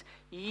means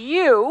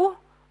you,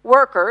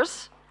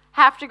 workers,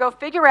 have to go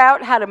figure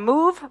out how to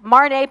move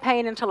Marnay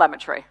pain and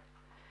telemetry.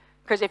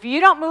 Because if you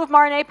don't move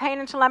Marnay pain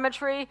and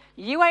telemetry,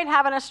 you ain't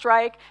having a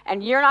strike,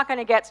 and you're not going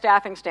to get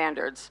staffing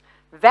standards.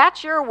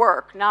 That's your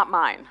work, not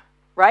mine,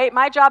 right?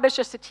 My job is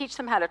just to teach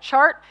them how to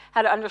chart,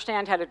 how to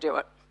understand how to do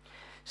it.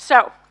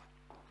 So,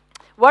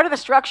 what are the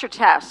structure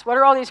tests? What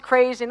are all these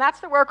crazy, and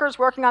that's the workers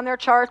working on their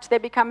charts. They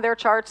become their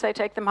charts, they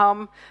take them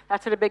home.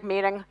 That's at a big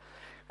meeting.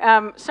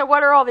 So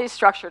what are all these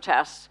structure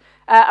tests?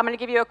 I'm going to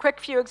give you a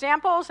quick few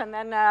examples, and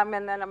then I'm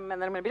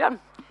going to be done.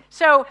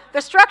 So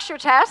the structure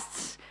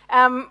tests,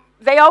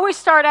 they always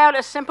start out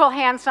as simple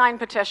hand-signed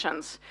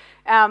petitions.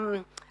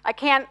 I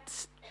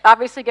can't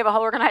obviously give a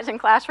whole organizing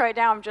class right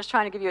now. I'm just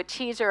trying to give you a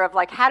teaser of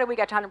like, how do we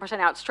get to 100%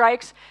 out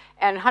strikes?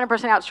 And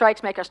 100% out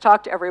strikes make us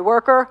talk to every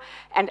worker.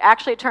 And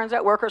actually, it turns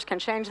out workers can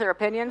change their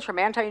opinions from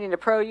anti-union to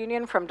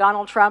pro-union, from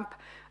Donald Trump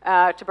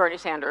to Bernie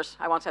Sanders.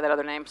 I won't say that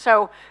other name.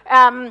 So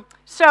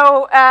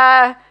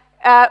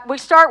we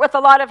start with a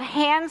lot of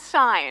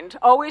hand-signed.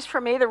 Always for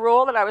me, the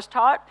rule that I was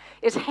taught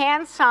is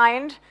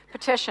hand-signed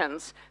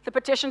petitions. The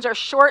petitions are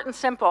short and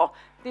simple.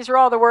 These are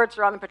all the words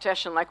that are on the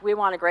petition, like we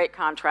want a great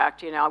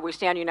contract, you know, we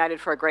stand united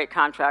for a great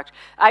contract.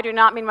 I do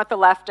not mean what the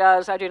left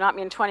does. I do not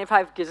mean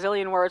 25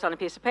 gazillion words on a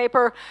piece of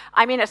paper.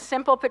 I mean a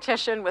simple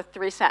petition with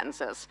 3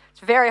 sentences.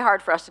 It's very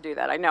hard for us to do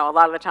that, I know, a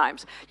lot of the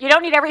times. You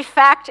don't need every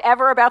fact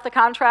ever about the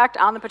contract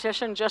on the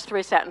petition, just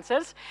 3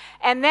 sentences.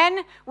 And then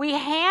we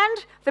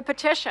hand the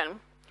petition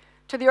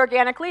to the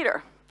organic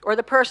leader, or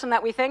the person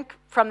that we think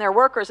from their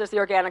workers is the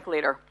organic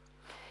leader.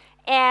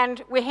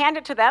 And we hand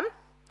it to them,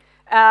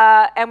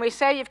 and we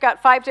say you've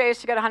got 5 days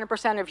to get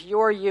 100% of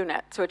your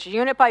unit. So it's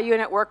unit by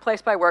unit,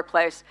 workplace by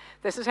workplace.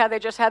 This is how they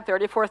just had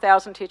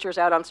 34,000 teachers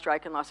out on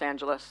strike in Los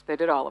Angeles. They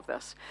did all of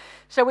this.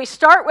 So we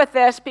start with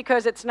this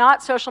because it's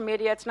not social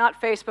media, it's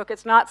not Facebook,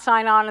 it's not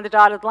sign on in the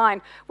dotted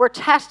line. We're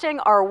testing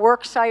our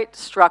worksite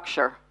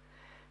structure.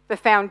 The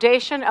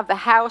foundation of the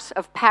house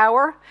of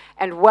power,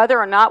 and whether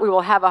or not we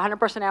will have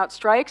 100% out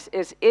strikes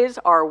is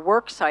our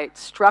worksite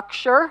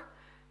structure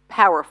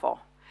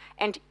powerful?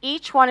 And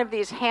each one of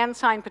these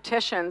hand-signed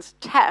petitions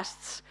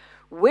tests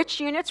which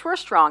units we're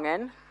strong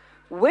in,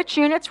 which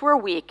units we're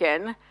weak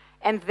in,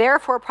 and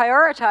therefore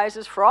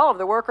prioritizes for all of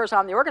the workers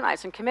on the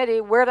organizing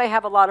committee where they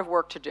have a lot of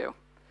work to do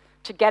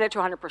to get it to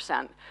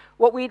 100%.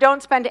 What we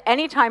don't spend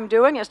any time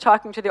doing is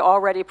talking to the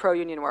already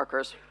pro-union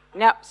workers.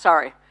 No,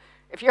 sorry.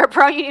 If you're a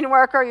pro-union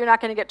worker, you're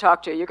not going to get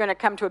talked to. You're going to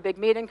come to a big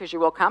meeting, because you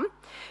will come,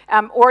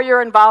 or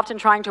you're involved in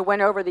trying to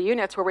win over the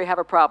units where we have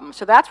a problem.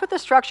 So that's what the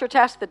structure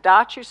test, the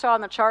dots you saw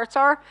on the charts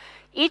are.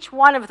 Each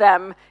one of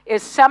them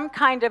is some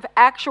kind of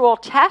actual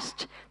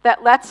test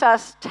that lets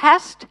us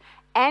test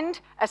and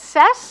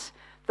assess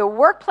the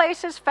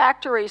workplaces,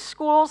 factories,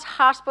 schools,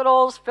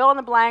 hospitals, fill in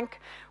the blank,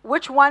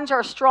 which ones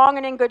are strong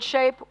and in good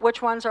shape,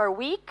 which ones are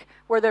weak,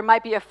 where there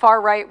might be a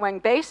far right-wing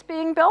base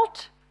being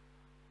built,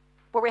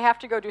 where we have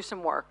to go do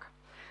some work.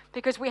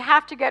 Because we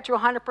have to get to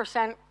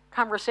 100%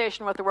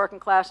 conversation with the working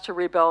class to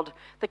rebuild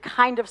the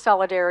kind of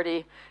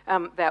solidarity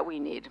that we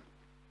need.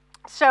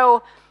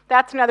 So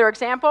that's another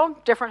example,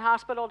 different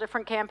hospital,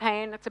 different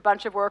campaign, it's a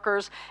bunch of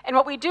workers. And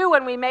what we do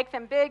when we make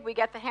them big, we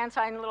get the hand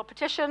signed little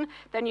petition,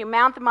 then you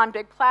mount them on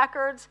big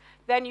placards,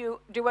 then you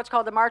do what's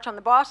called the March on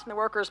the Boss, and the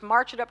workers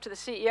march it up to the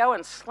CEO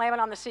and slam it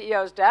on the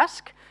CEO's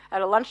desk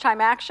at a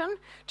lunchtime action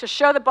to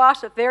show the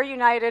boss that they're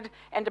united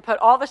and to put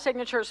all the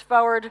signatures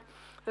forward.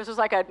 This is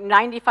like a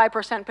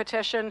 95%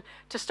 petition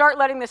to start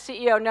letting the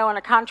CEO know in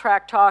a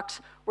contract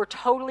talks, we're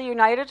totally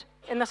united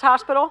in this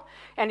hospital,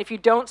 and if you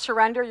don't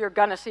surrender, you're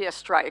gonna see a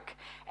strike.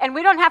 And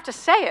we don't have to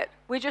say it,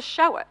 we just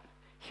show it.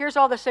 Here's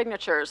all the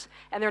signatures,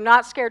 and they're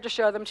not scared to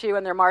show them to you,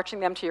 and they're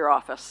marching them to your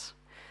office.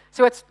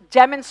 So it's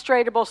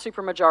demonstratable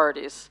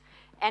supermajorities,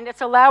 and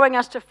it's allowing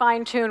us to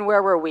fine-tune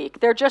where we're weak.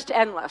 They're just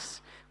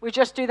endless. We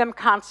just do them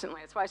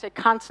constantly. That's why I say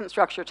constant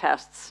structure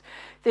tests.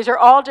 These are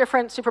all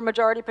different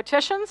supermajority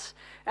petitions.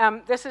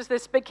 This is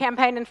this big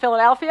campaign in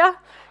Philadelphia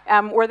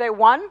where they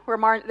won.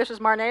 This was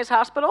Marnay's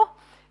hospital.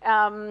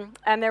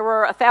 And there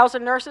were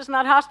 1,000 nurses in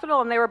that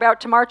hospital, and they were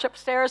about to march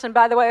upstairs. And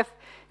by the way,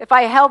 if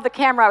I held the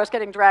camera, I was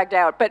getting dragged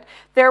out. But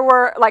there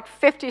were like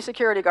 50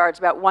 security guards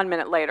about 1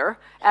 minute later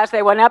as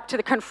they went up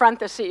to confront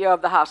the CEO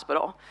of the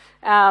hospital.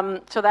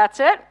 So that's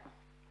it.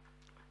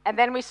 And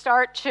then we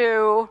start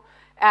to...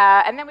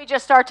 and then we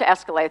just start to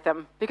escalate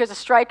them, because a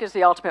strike is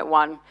the ultimate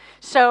one.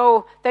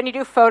 So then you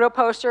do photo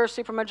posters,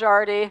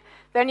 supermajority.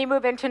 Then you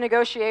move into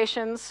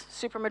negotiations,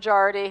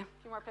 supermajority. A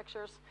few more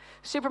pictures.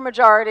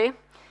 Supermajority.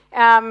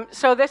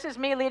 So this is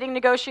me leading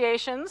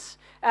negotiations.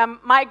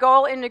 My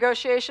goal in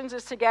negotiations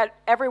is to get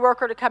every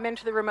worker to come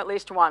into the room at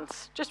least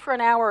once, just for an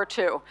hour or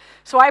two.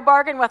 So I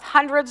bargain with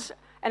hundreds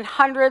and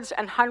hundreds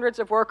and hundreds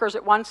of workers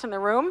at once in the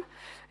room.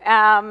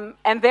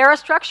 And they're a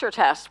structure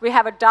test. We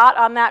have a dot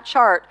on that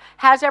chart.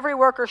 Has every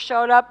worker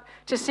showed up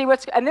to see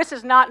what's, and this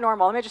is not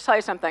normal. Let me just tell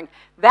you something.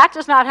 That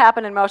does not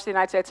happen in most of the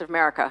United States of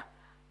America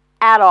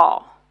at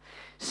all.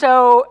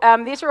 So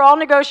these are all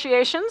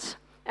negotiations.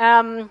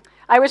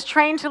 I was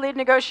trained to lead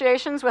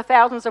negotiations with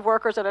thousands of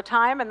workers at a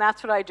time, and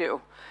that's what I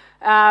do.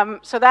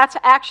 So that's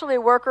actually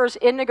workers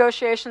in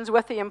negotiations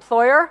with the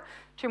employer.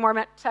 2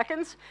 more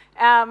seconds.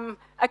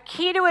 A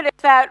key to it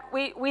is that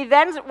we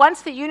then,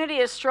 once the unity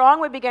is strong,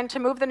 we begin to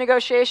move the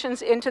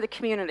negotiations into the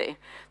community.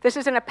 This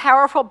is in a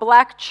powerful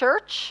black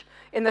church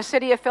in the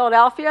city of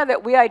Philadelphia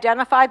that we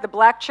identified, the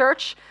black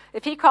church.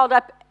 If he called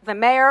up the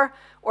mayor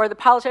or the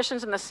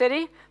politicians in the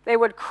city, they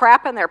would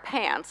crap in their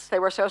pants. They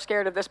were so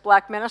scared of this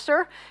black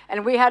minister.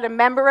 And we had a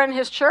member in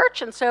his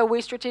church, and so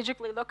we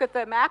strategically look at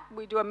the map.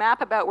 We do a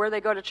map about where they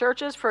go to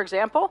churches, for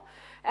example.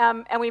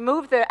 And we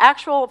move the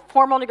actual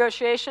formal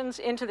negotiations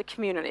into the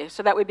community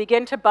so that we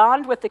begin to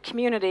bond with the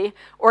community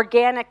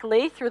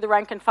organically through the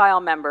rank and file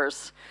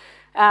members.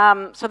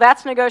 So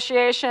that's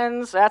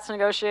negotiations,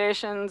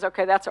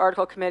 okay, that's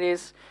article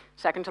committees,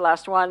 second to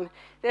last one.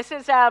 This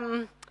is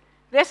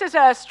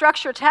a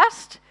structure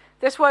test.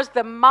 This was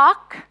the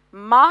mock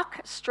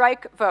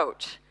strike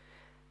vote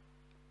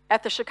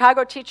at the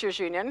Chicago Teachers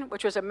Union,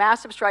 which was a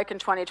massive strike in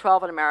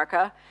 2012 in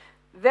America.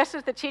 This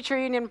is the teacher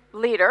union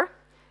leader.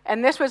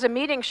 And this was a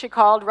meeting she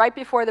called right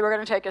before they were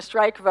going to take a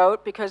strike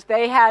vote, because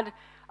they had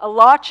a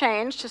law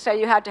change to say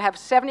you had to have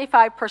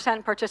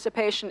 75%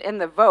 participation in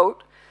the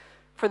vote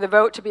for the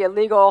vote to be a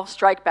legal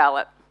strike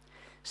ballot.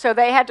 So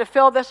they had to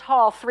fill this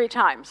hall 3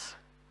 times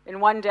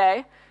in one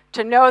day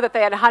to know that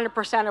they had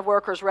 100% of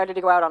workers ready to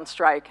go out on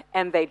strike,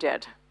 and they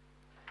did.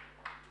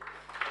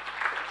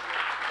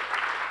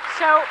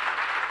 So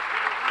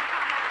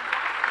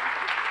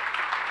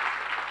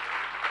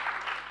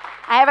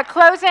I have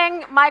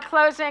my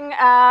closing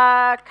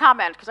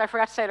comment, because I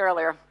forgot to say it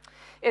earlier,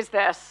 is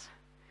this.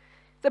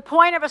 The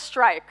point of a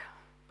strike,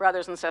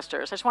 brothers and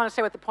sisters, I just want to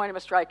say what the point of a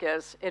strike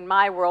is in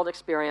my world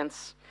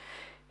experience.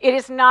 It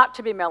is not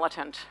to be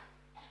militant.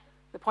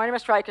 The point of a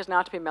strike is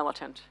not to be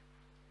militant.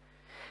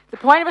 The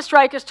point of a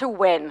strike is to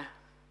win.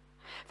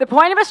 The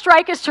point of a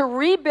strike is to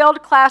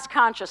rebuild class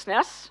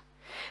consciousness.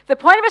 The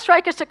point of a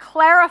strike is to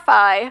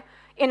clarify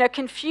in a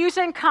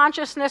confusing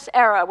consciousness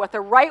era with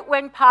a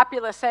right-wing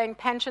populace saying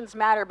pensions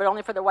matter, but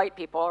only for the white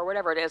people, or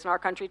whatever it is in our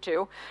country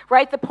too,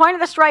 right? The point of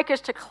the strike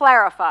is to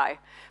clarify,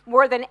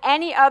 more than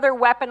any other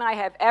weapon I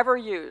have ever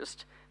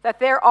used, that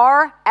there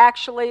are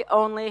actually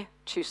only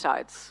 2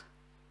 sides.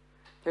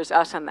 There's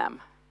us and them,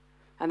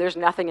 and there's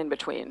nothing in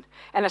between.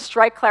 And a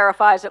strike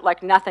clarifies it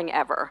like nothing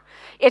ever.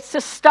 It's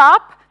to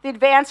stop the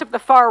advance of the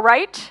far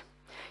right.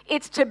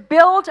 It's to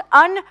build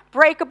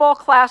unbreakable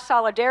class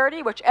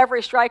solidarity, which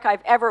every strike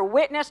I've ever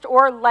witnessed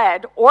or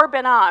led or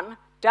been on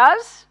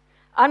does.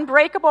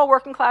 Unbreakable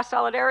working class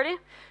solidarity,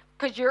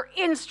 because you're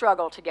in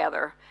struggle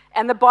together,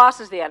 and the boss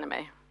is the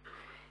enemy.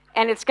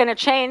 And it's going to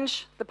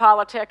change the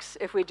politics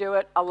if we do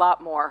it a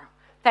lot more.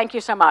 Thank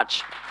you so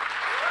much.